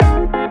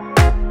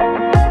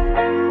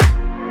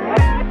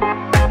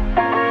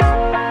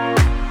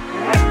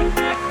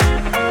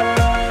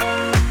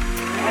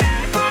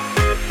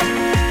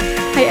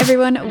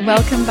everyone,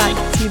 welcome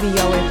back to the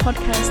Your Way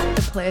podcast,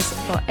 the place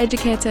for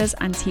educators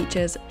and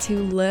teachers to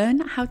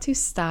learn how to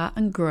start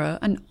and grow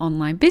an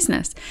online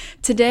business.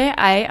 Today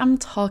I am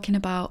talking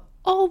about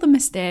all the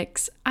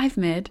mistakes I've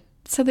made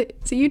so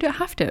you don't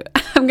have to.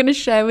 I'm going to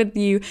share with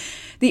you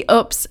the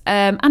ups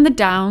and the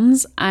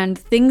downs and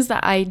things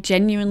that I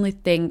genuinely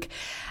think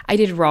I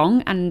did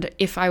wrong, and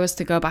if I was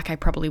to go back I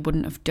probably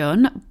wouldn't have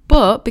done,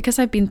 but because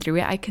I've been through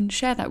it I can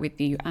share that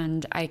with you,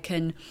 and I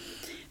can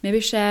maybe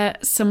share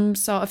some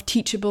sort of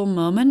teachable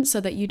moment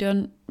so that you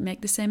don't make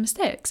the same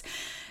mistakes.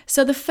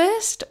 So the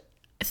first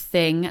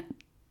thing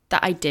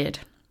that I did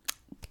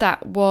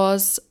that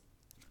was,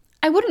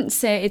 I wouldn't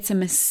say it's a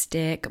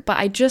mistake, but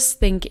I just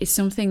think it's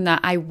something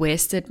that I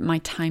wasted my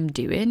time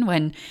doing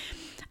when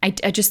I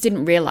just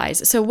didn't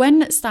realize. So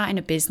when starting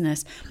a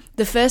business,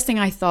 the first thing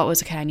I thought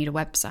was, okay, I need a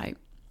website.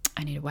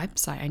 I need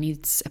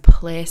a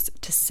place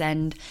to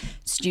send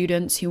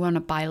students who want to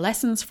buy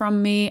lessons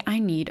from me. I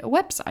need a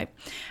website.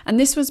 And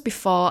this was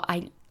before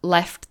I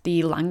left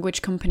the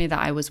language company that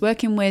I was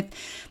working with.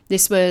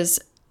 This was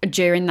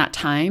during that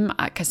time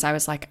because I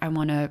was like, I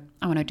want to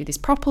do this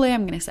properly.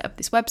 I'm going to set up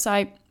this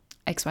website,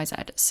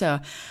 XYZ. So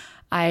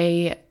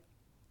the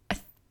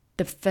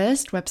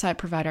first website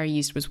provider I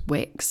used was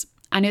Wix.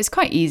 And it was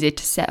quite easy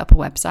to set up a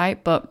website,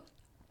 but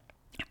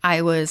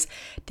I was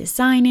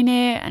designing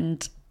it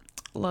and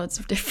loads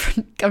of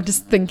different, I'm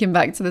just thinking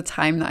back to the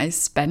time that I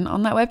spent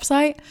on that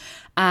website,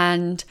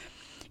 and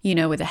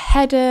with a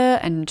header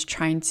and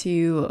trying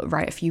to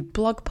write a few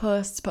blog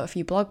posts, put a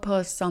few blog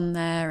posts on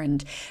there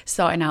and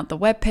sorting out the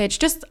webpage,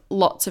 just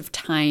lots of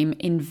time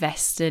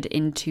invested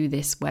into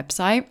this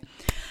website.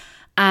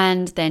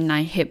 And then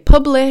I hit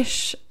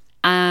publish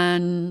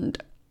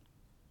and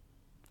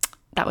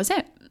that was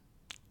it.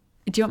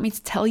 Do you want me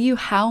to tell you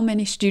how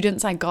many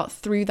students I got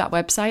through that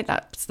website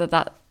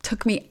that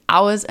took me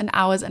hours and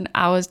hours and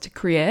hours to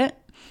create?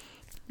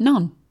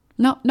 None.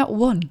 Not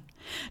one.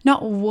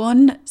 Not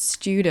one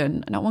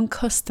student, not one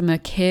customer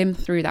came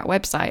through that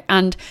website.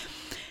 And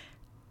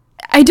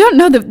I don't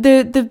know,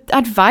 the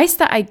advice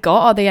that I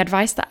got, or the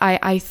advice that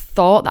I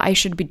thought that I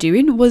should be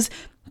doing, was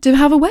to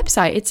have a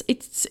website.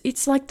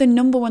 It's like the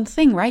number one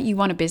thing, right? You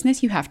want a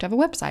business, you have to have a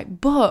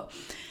website. But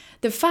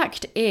the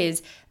fact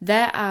is,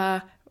 there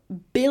are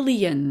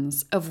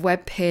billions of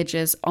web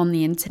pages on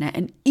the internet,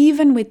 and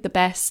even with the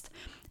best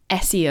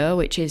SEO,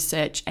 which is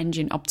search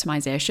engine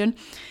optimization,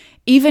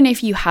 even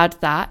if you had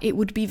that, it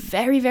would be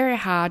very, very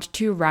hard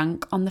to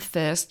rank on the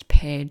first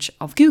page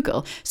of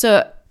Google.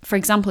 So, for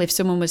example, if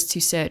someone was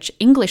to search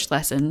English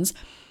lessons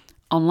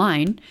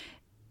online,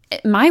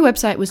 my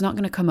website was not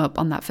going to come up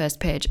on that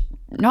first page,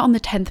 not on the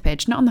 10th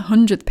page, not on the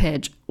 100th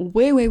page,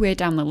 way, way, way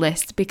down the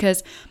list,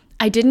 because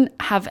I didn't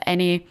have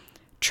any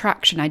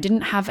traction. I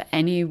didn't have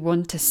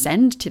anyone to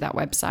send to that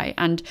website.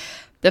 And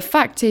the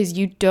fact is,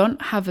 you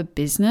don't have a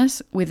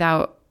business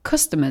without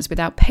customers,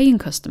 without paying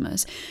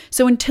customers.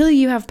 So until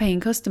you have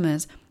paying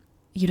customers,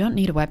 you don't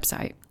need a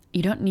website.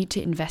 You don't need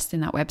to invest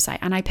in that website.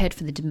 And I paid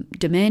for the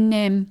domain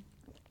name.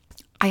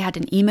 I had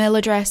an email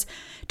address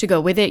to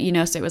go with it,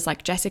 so it was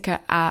like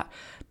Jessica at,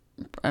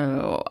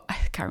 I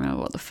can't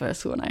remember what the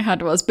first one I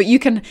had was, but you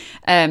can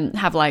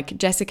have like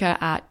Jessica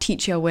at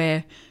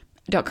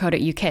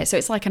teachyourway.co.uk. So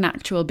it's like an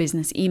actual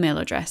business email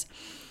address.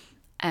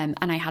 And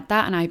I had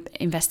that, and I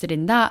invested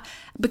in that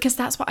because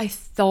that's what I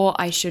thought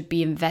I should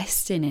be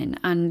investing in.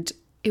 And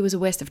it was a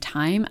waste of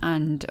time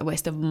and a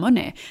waste of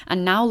money.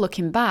 And now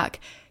looking back,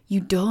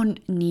 you don't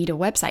need a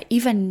website.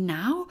 Even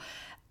now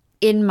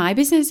in my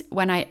business,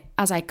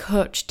 as I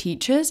coach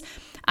teachers,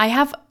 I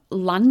have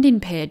landing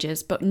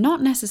pages, but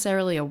not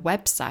necessarily a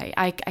website.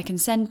 I can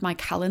send my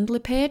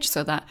Calendly page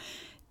so that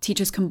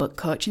teachers can book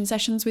coaching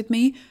sessions with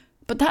me.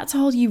 But that's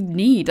all you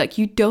need. Like,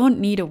 you don't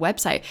need a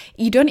website.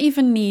 You don't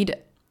even need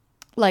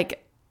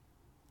like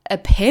a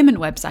payment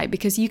website,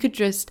 because you could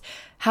just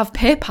have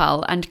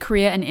PayPal and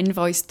create an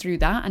invoice through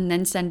that and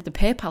then send the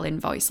PayPal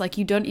invoice. Like,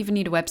 you don't even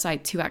need a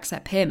website to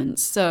accept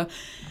payments. So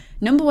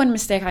number one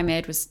mistake I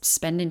made was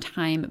spending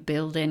time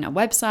building a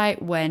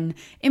website when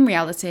in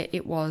reality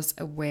it was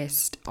a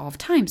waste of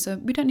time. So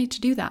we don't need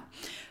to do that.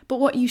 But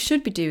what you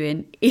should be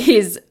doing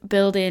is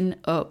building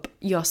up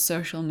your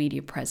social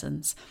media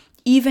presence.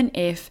 Even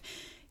if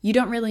you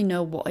don't really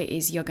know what it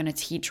is you're going to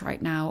teach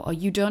right now, or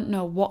you don't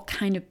know what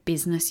kind of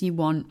business you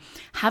want,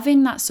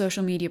 having that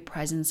social media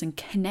presence and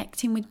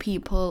connecting with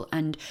people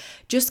and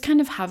just kind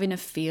of having a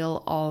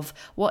feel of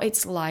what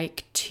it's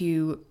like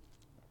to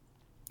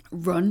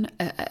run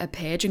a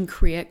page and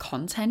create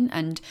content.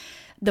 And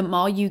the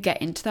more you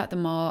get into that, the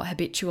more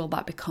habitual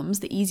that becomes,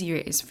 the easier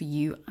it is for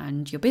you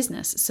and your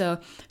business.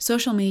 So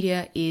social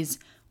media is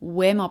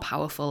way more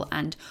powerful.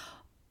 And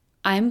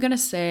I'm going to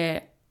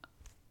say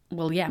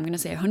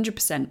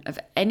 100% of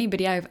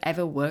anybody I've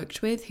ever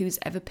worked with who's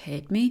ever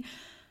paid me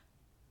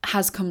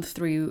has come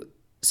through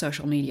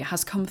social media,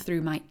 has come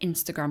through my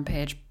Instagram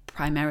page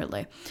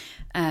primarily.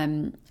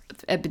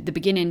 At the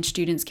beginning,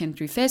 students came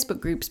through Facebook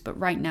groups, but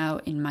right now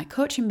in my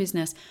coaching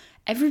business,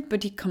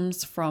 everybody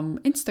comes from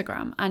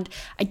Instagram. And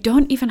I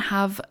don't even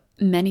have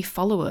many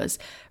followers,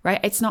 right?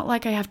 It's not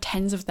like I have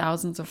tens of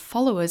thousands of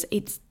followers.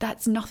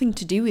 That's nothing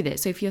to do with it.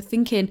 So if you're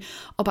thinking,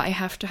 oh, but I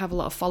have to have a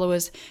lot of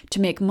followers to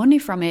make money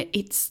from it,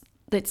 it's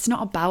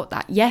not about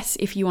that. Yes,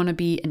 if you want to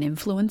be an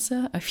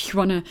influencer, if you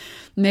want to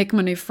make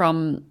money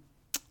from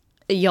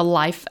your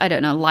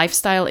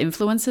lifestyle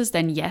influencers,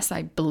 then yes,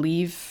 I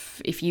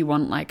believe if you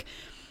want like,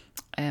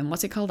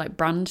 what's it called? Like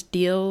brand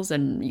deals,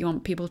 and you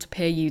want people to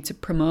pay you to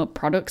promote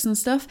products and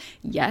stuff.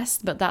 Yes,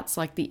 but that's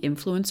like the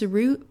influencer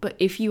route. But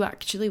if you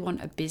actually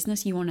want a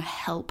business, you want to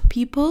help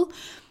people,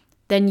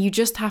 then you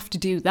just have to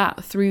do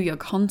that through your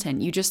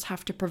content. You just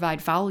have to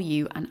provide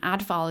value and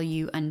add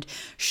value and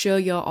show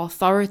your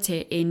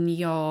authority in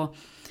your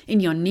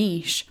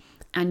niche.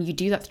 And you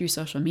do that through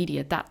social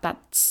media.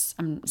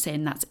 I'm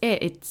saying that's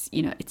it.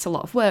 It's a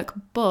lot of work,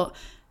 but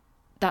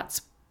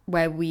that's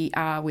where we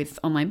are with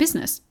online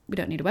business. We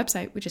don't need a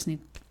website. We just need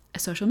a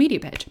social media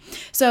page.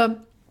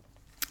 So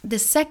the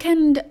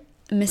second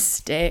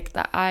mistake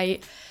that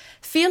I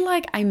feel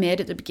like I made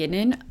at the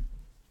beginning,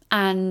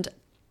 and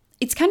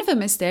it's kind of a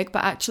mistake,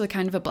 but actually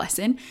kind of a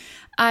blessing.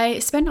 I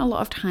spent a lot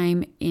of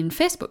time in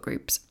Facebook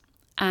groups,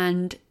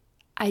 and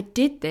I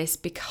did this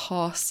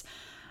because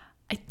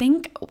I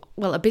think,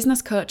 a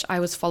business coach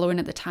I was following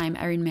at the time,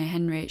 Erin May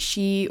Henry,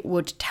 she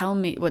would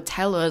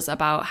tell us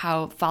about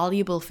how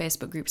valuable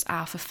Facebook groups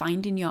are for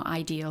finding your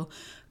ideal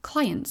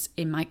clients,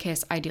 in my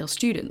case, ideal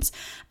students.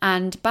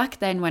 And back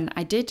then when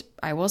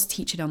I was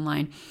teaching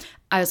online,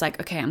 I was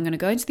like, okay, I'm going to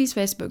go into these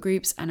Facebook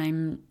groups and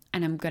I'm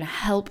going to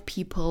help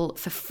people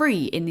for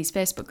free in these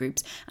Facebook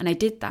groups. And I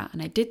did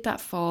that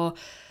for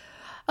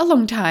a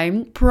long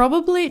time,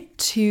 probably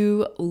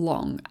too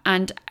long.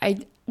 And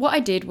what I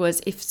did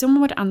was, if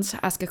someone would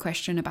ask a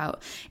question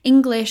about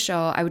English,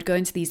 or I would go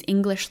into these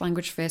English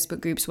language Facebook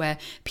groups where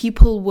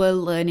people were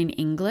learning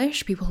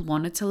English, people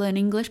wanted to learn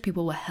English,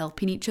 people were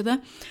helping each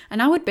other.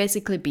 And I would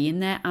basically be in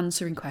there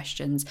answering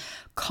questions,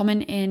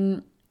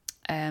 commenting,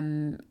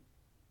 and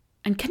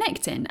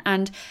connecting.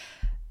 And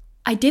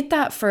I did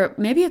that for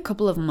maybe a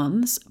couple of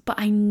months, but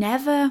I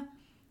never,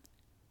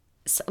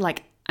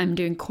 I'm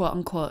doing quote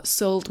unquote,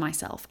 sold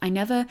myself. I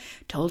never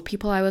told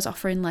people I was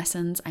offering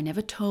lessons. I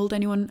never told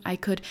anyone I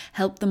could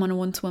help them on a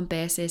one-to-one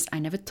basis. I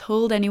never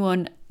told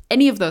anyone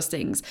any of those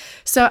things.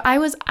 So I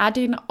was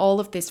adding all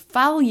of this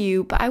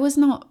value, but I was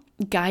not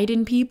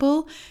guiding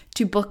people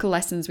to book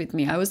lessons with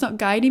me. I was not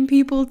guiding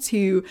people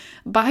to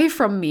buy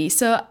from me.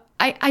 So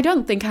I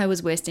don't think I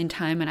was wasting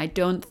time, and I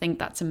don't think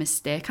that's a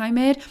mistake I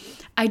made.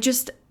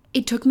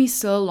 It took me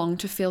so long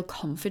to feel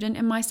confident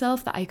in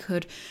myself that I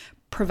could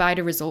provide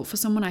a result for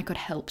someone, I could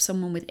help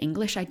someone with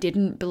English. I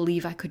didn't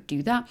believe I could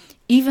do that,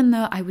 even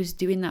though I was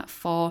doing that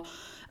for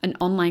an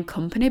online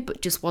company,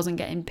 but just wasn't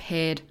getting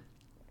paid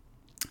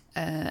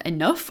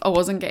enough. I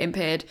wasn't getting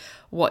paid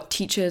what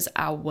teachers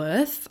are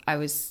worth. I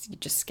was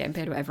just getting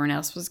paid what everyone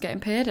else was getting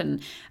paid. And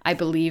I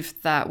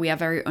believe that we are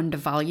very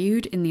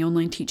undervalued in the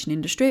online teaching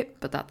industry,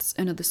 but that's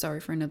another story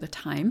for another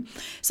time.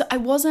 So I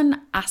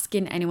wasn't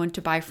asking anyone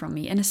to buy from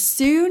me. And as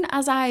soon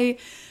as I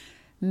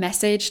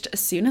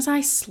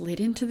slid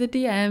into the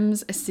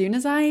DMs, as soon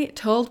as I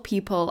told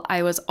people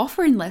I was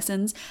offering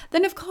lessons,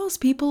 then of course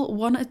people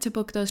wanted to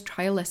book those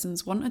trial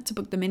lessons, wanted to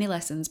book the mini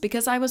lessons,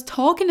 because I was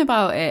talking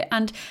about it.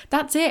 And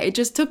that's it. It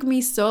just took me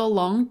so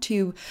long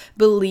to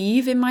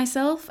believe in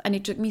myself, and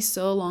it took me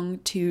so long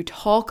to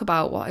talk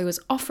about what I was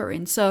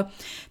offering. So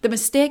the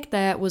mistake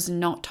there was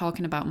not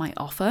talking about my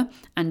offer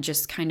and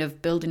just kind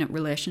of building up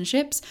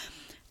relationships,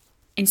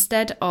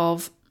 instead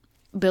of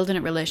building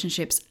up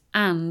relationships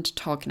and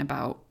talking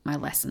about my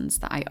lessons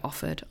that I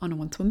offered on a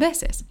one-to-one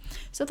basis.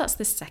 So that's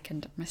the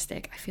second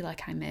mistake I feel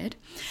like I made.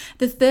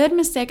 The third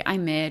mistake I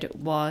made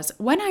was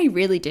when I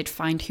really did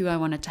find who I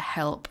wanted to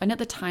help. And at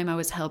the time I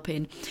was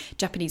helping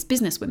Japanese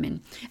businesswomen.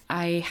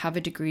 I have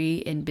a degree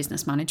in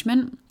business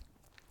management,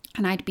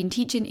 and I'd been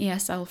teaching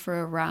ESL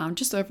for around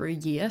just over a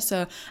year.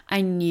 So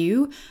I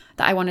knew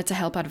that I wanted to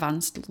help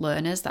advanced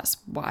learners. That's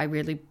who I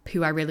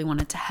really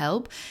wanted to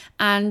help.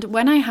 And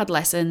when I had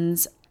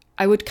lessons,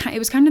 it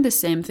was kind of the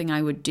same thing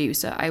I would do.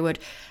 So I would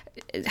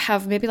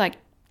have maybe like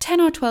 10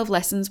 or 12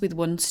 lessons with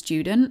one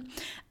student,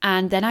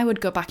 and then I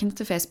would go back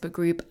into the Facebook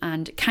group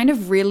and kind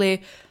of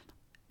really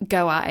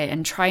go at it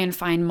and try and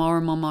find more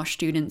and more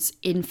students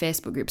in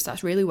Facebook groups.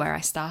 That's really where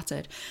I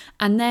started.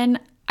 And then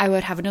I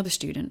would have another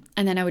student,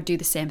 and then I would do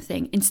the same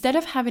thing. Instead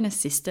of having a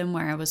system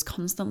where I was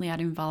constantly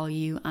adding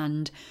value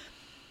and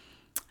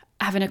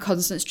having a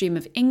constant stream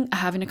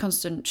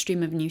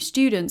of new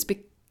students,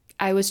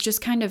 I was just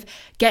kind of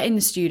getting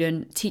the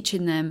student,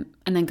 teaching them,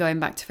 and then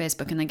going back to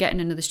Facebook, and then getting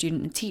another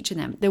student and teaching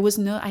them.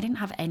 I didn't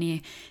have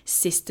any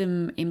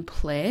system in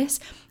place.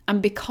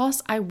 And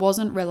because I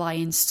wasn't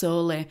relying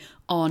solely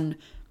on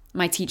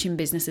my teaching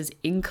business's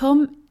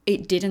income,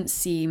 it didn't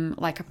seem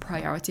like a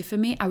priority for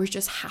me. I was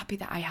just happy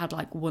that I had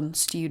like one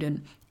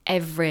student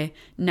every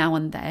now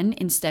and then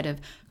instead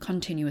of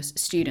continuous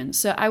students.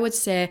 So I would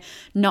say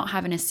not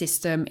having a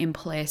system in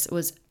place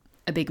was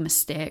a big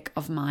mistake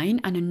of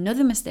mine. And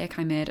another mistake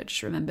I made, I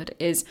just remembered,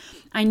 is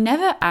I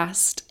never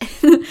asked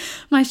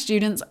my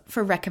students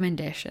for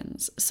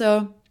recommendations.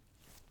 So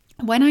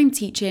when I'm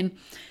teaching,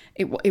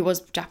 it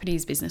was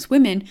Japanese business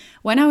women,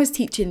 when I was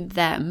teaching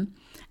them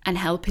and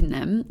helping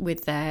them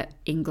with their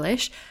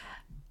English,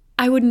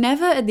 I would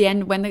never, at the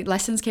end, when the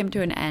lessons came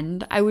to an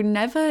end, I would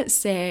never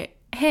say,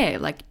 hey,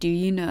 like, do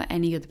you know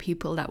any other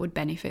people that would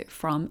benefit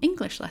from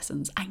English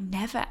lessons? I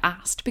never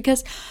asked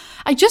because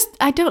I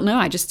don't know.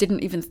 I just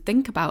didn't even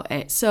think about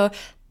it. So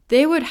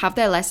they would have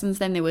their lessons,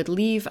 then they would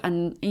leave,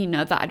 and,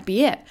 that'd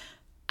be it.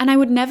 And I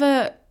would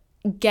never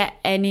get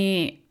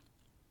any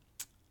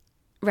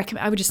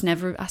I would just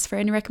never ask for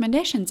any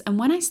recommendations. And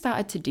when I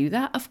started to do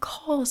that, of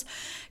course,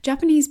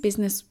 Japanese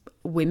business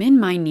women,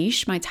 my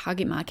niche, my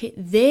target market,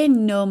 they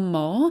know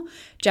more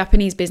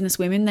Japanese business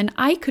women than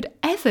I could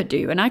ever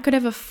do and I could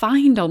ever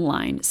find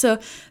online. So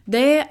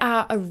they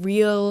are a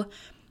real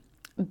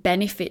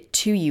benefit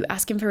to you,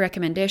 asking for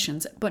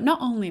recommendations. But not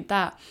only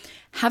that,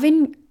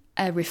 having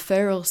a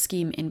referral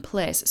scheme in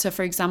place. So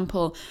for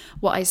example,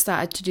 what I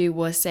started to do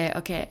was say,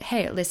 okay,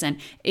 hey, listen,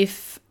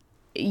 if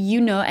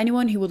you know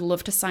anyone who would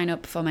love to sign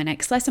up for my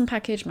next lesson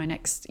package, my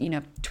next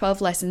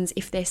 12 lessons,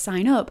 if they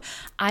sign up,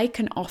 I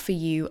can offer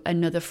you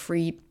another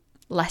free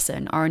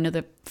lesson or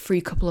another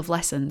free couple of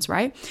lessons,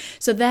 right?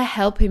 So they're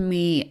helping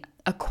me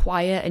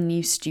acquire a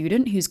new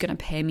student who's going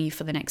to pay me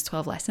for the next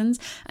 12 lessons,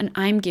 and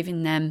I'm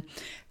giving them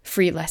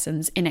free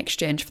lessons in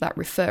exchange for that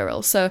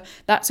referral. So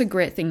that's a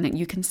great thing that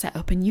you can set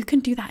up, and you can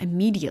do that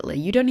immediately.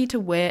 You don't need to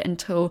wait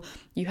until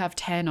you have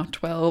 10 or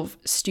 12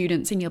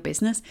 students in your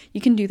business.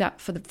 You can do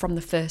that from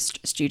the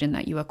first student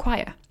that you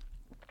acquire.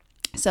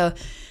 So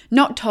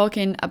not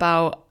talking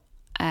about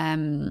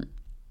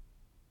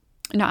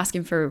not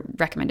asking for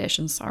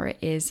recommendations, sorry,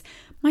 is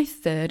my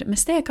third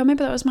mistake, or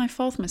maybe that was my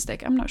fourth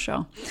mistake, I'm not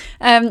sure.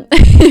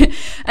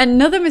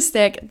 Another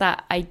mistake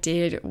that I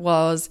did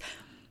was,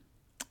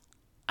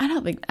 I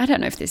don't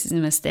know if this is a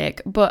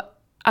mistake, but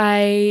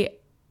I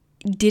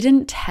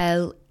didn't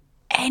tell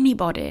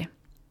anybody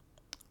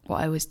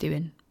what I was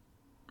doing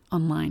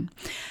online.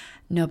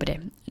 Nobody.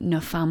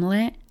 No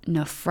family,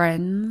 no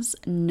friends,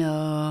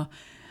 nobody.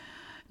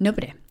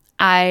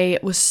 I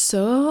was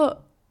so,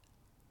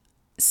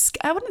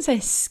 I wouldn't say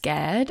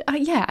scared.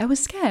 I was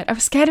scared. I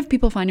was scared of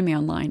people finding me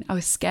online. I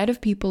was scared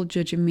of people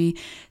judging me,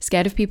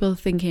 scared of people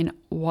thinking,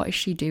 what is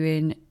she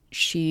doing?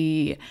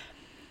 She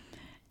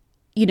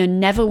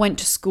never went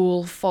to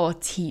school for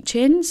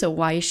teaching, so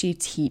why is she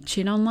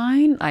teaching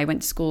online? I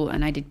went to school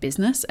and I did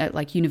business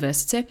at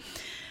university,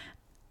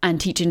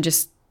 and teaching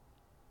just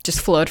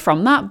flowed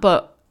from that.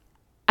 But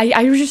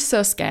I was just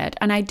so scared,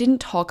 and I didn't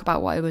talk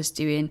about what I was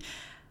doing,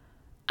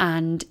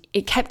 and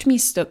it kept me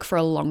stuck for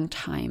a long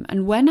time.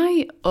 And when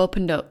I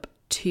opened up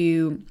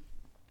to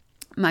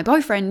my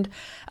boyfriend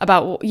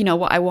about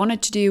what I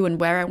wanted to do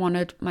and where I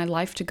wanted my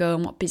life to go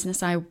and what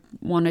business I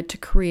wanted to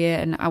create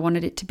and I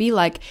wanted it to be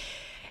like,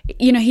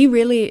 he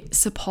really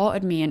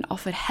supported me and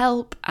offered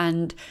help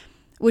and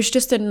was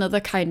just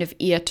another kind of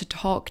ear to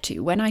talk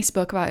to. When I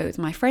spoke about it with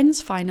my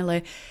friends,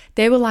 finally,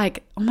 they were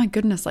like, oh my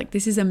goodness, like,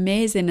 this is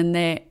amazing. And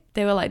they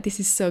were like, this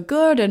is so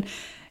good. And,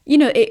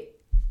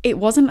 it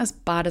wasn't as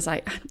bad as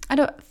I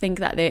don't think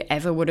that they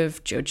ever would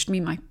have judged me,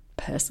 my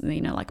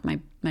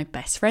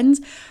best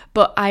friends.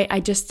 But I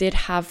just did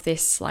have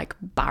this like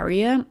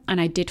barrier, and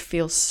I did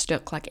feel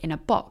stuck like in a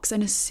box.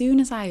 And as soon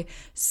as I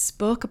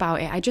spoke about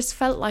it, I just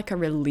felt like a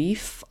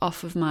relief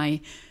off of my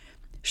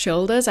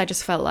shoulders. I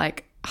just felt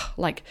like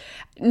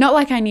not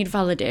like I need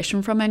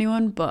validation from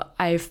anyone, but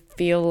I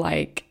feel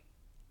like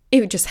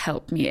it just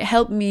helped me. It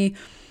helped me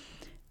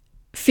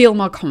feel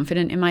more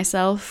confident in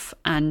myself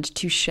and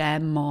to share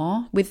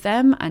more with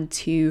them and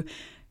to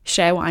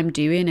share what I'm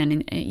doing.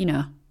 And,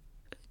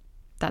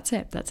 that's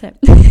it.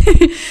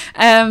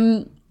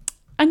 And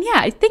yeah,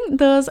 I think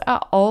those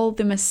are all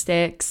the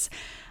mistakes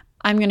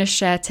I'm going to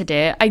share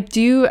today.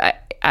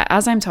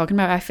 As I'm talking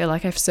about, I feel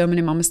like I have so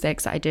many more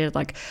mistakes that I did,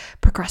 like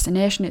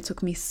procrastination. It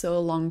took me so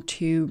long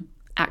to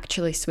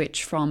actually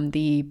switch from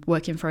the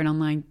working for an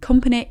online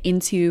company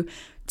into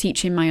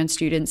teaching my own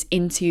students,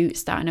 into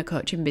starting a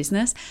coaching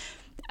business.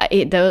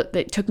 It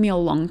took me a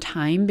long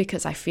time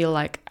because I feel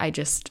like I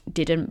just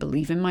didn't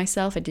believe in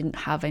myself. I didn't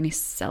have any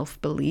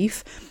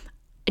self-belief.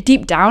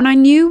 Deep down, I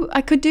knew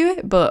I could do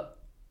it, but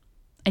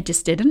I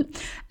just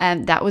didn't.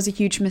 And that was a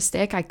huge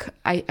mistake.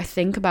 I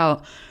think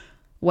about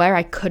where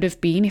I could have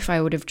been if I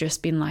would have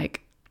just been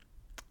like,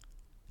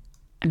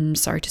 I'm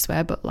sorry to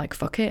swear, but like,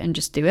 fuck it and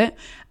just do it.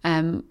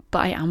 But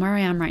I am where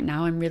I am right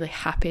now. I'm really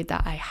happy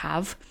that I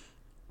have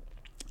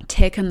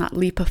taken that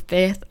leap of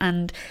faith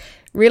and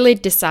really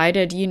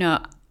decided,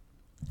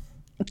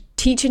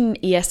 teaching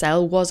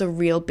ESL was a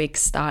real big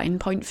starting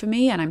point for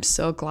me, and I'm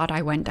so glad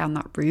I went down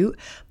that route.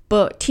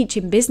 But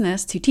teaching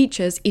business to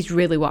teachers is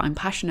really what I'm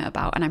passionate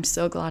about, and I'm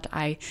so glad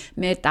I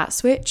made that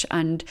switch.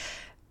 And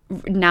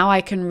now I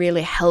can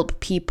really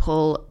help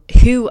people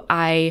who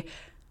I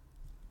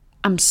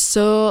am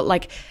so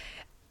like,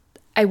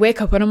 I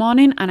wake up in the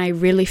morning and I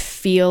really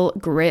feel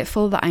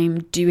grateful that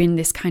I'm doing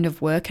this kind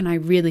of work, and I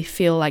really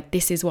feel like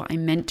this is what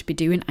I'm meant to be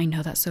doing. I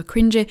know that's so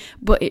cringy,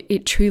 but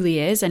it truly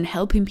is. And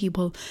helping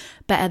people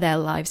better their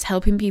lives,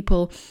 helping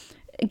people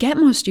get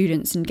more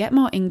students and get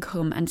more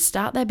income and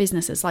start their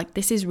businesses. Like,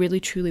 this is really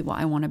truly what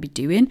I want to be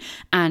doing.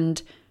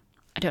 And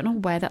I don't know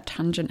where that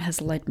tangent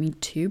has led me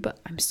to, but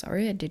I'm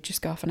sorry, I did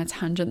just go off on a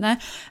tangent there.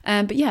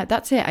 But yeah,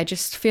 that's it. I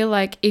just feel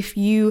like if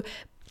you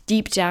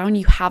deep down,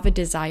 you have a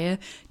desire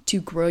to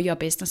grow your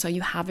business, or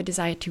you have a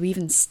desire to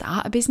even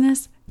start a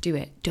business, do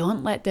it.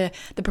 Don't let the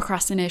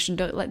procrastination,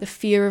 don't let the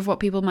fear of what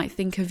people might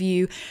think of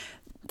you.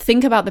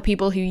 Think about the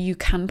people who you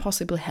can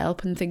possibly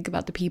help, and think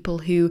about the people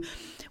who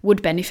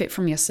would benefit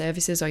from your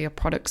services or your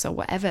products or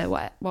whatever,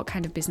 what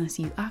kind of business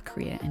you are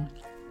creating.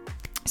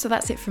 So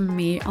that's it from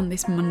me on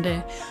this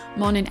Monday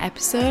morning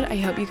episode. I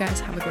hope you guys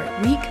have a great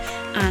week,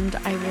 and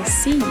I will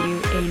see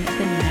you in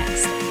the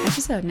next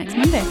episode next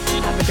Monday.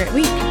 Have a great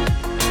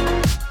week.